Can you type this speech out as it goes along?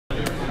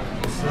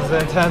This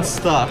is intense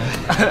stuff.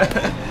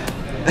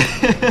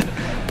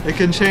 It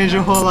can change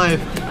your whole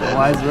life.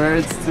 Wise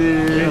words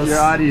to your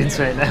audience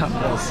right now.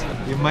 Yes.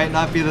 You might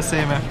not be the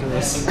same after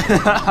this.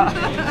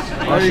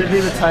 What should be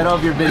the title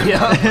of your video?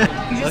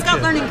 You just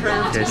got learning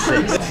curve. Okay,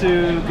 6.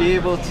 To be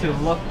able to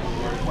look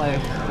like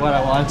what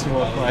I want to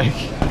look like.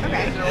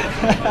 Okay.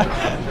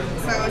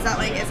 So is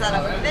that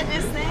a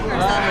fitness thing or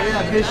is that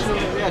yeah, visual,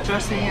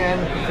 dressing and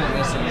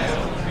fitness.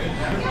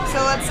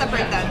 So let's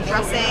separate them.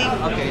 Dressing.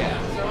 Okay,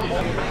 yeah.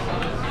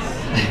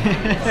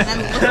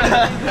 And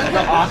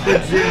The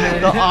awkward zoom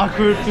in. The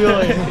awkward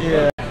feeling.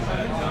 Yeah.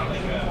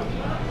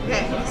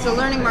 Okay, so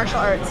learning martial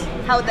arts,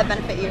 how would that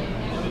benefit you?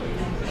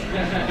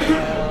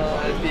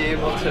 I'd be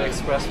able to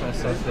express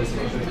myself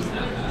physically.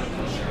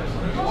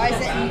 Why is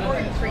it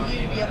important for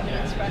you to be able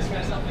to express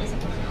yourself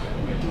physically?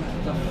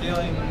 The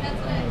feeling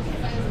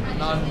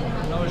of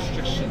no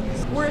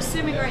restrictions. We're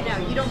assuming right now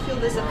you don't feel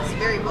this at this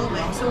very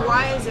moment, so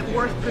why is it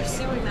worth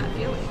pursuing that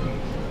feeling?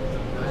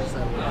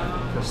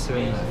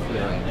 Pursuing that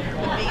feeling.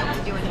 And being able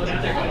to do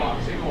anything different?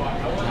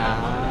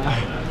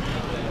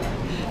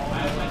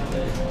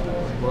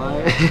 Why?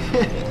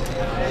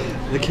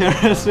 The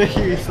camera's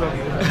making me so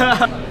good. If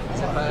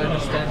I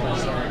understand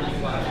myself,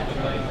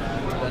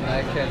 then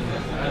I can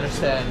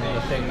understand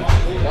the thing,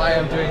 why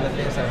I'm doing the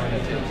things I want to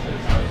do.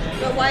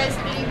 But why is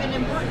it even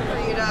important for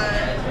you to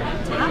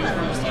have that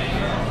understanding?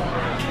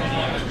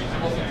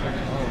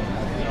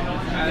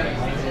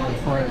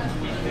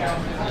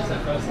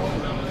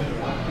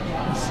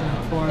 It's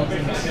important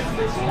to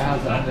have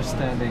the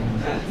understanding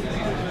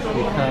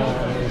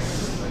because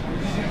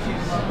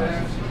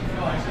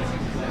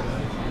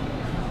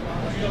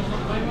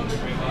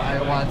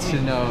I want to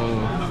know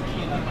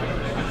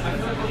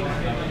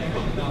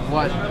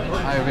what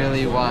I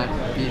really want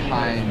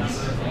behind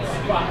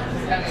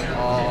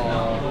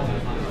all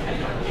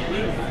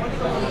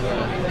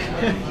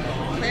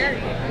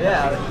Clarity.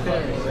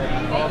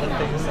 all the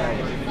things I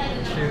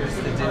choose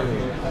to do,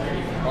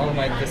 all of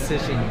my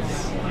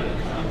decisions.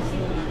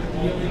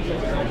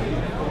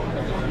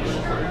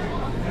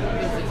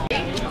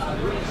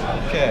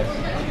 Okay.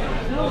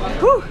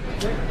 Whew.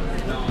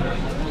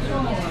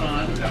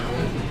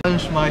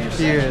 Challenge my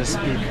fears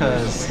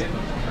because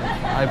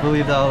I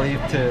believe that'll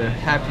lead to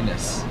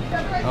happiness.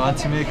 I want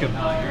to make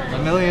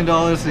 $1 million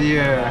a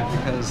year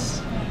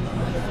because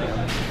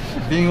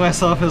being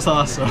myself is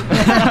awesome.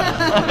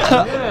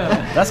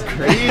 That's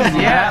crazy.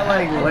 Yeah,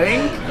 like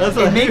link.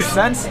 It makes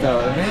sense though.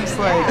 It makes you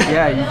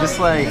just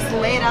like. Just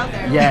lay it out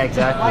there. Yeah,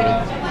 exactly.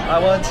 I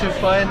want to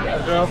find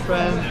a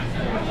girlfriend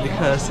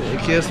because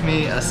it gives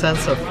me a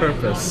sense of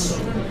purpose.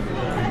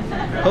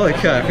 Holy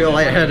cow, I feel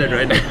lightheaded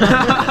right now.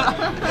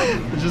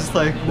 It's just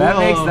like,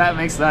 whoa. That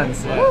makes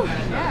sense. Yeah.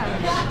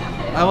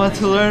 Yeah. I want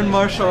to learn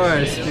martial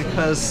arts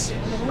because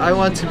I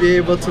want to be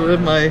able to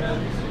live my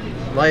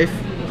life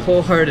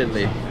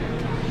wholeheartedly.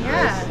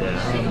 Yeah.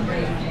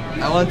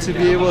 I want to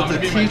be able to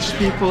teach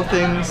people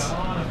things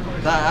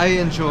that I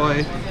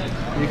enjoy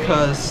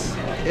because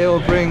it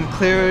will bring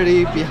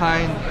clarity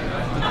behind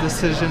the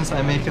decisions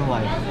I make in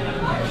life.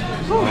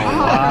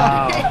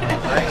 Wow.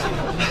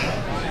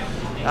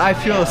 I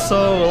feel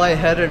so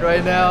lightheaded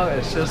right now.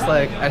 It's just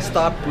like I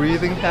stopped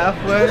breathing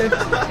halfway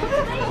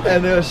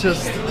and it was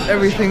just,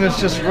 everything was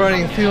just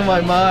running through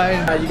my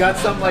mind. You got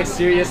some like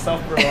serious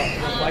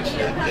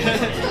self-reflection.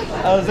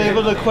 I was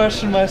able to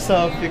question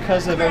myself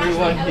because of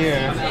everyone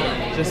here.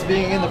 Just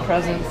being in the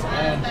presence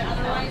and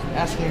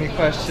asking me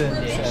questions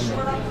and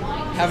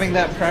having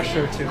that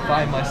pressure to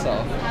find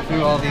myself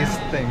through all these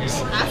things.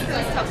 Ask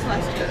those tough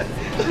questions.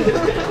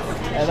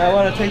 And I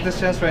want to take this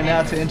chance right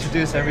now to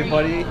introduce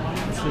everybody.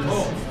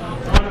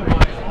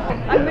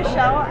 I'm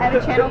Michelle. I have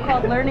a channel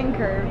called Learning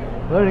Curve.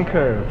 Learning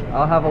Curve.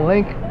 I'll have a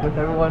link with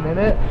everyone in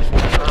it.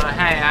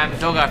 Hi, I'm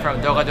Doga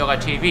from Doga Doga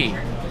TV.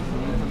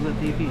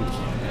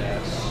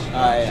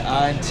 Hi,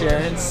 I'm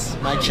Terrence.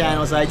 My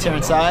channel is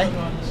iTerrenceI.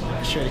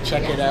 Be sure to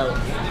check it out.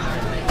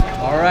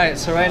 Alright,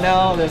 so right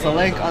now there's a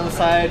link on the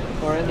side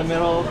or in the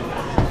middle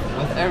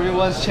with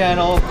everyone's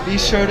channel. Be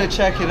sure to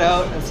check it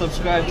out and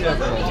subscribe to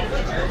everyone.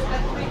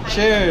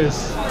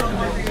 Cheers!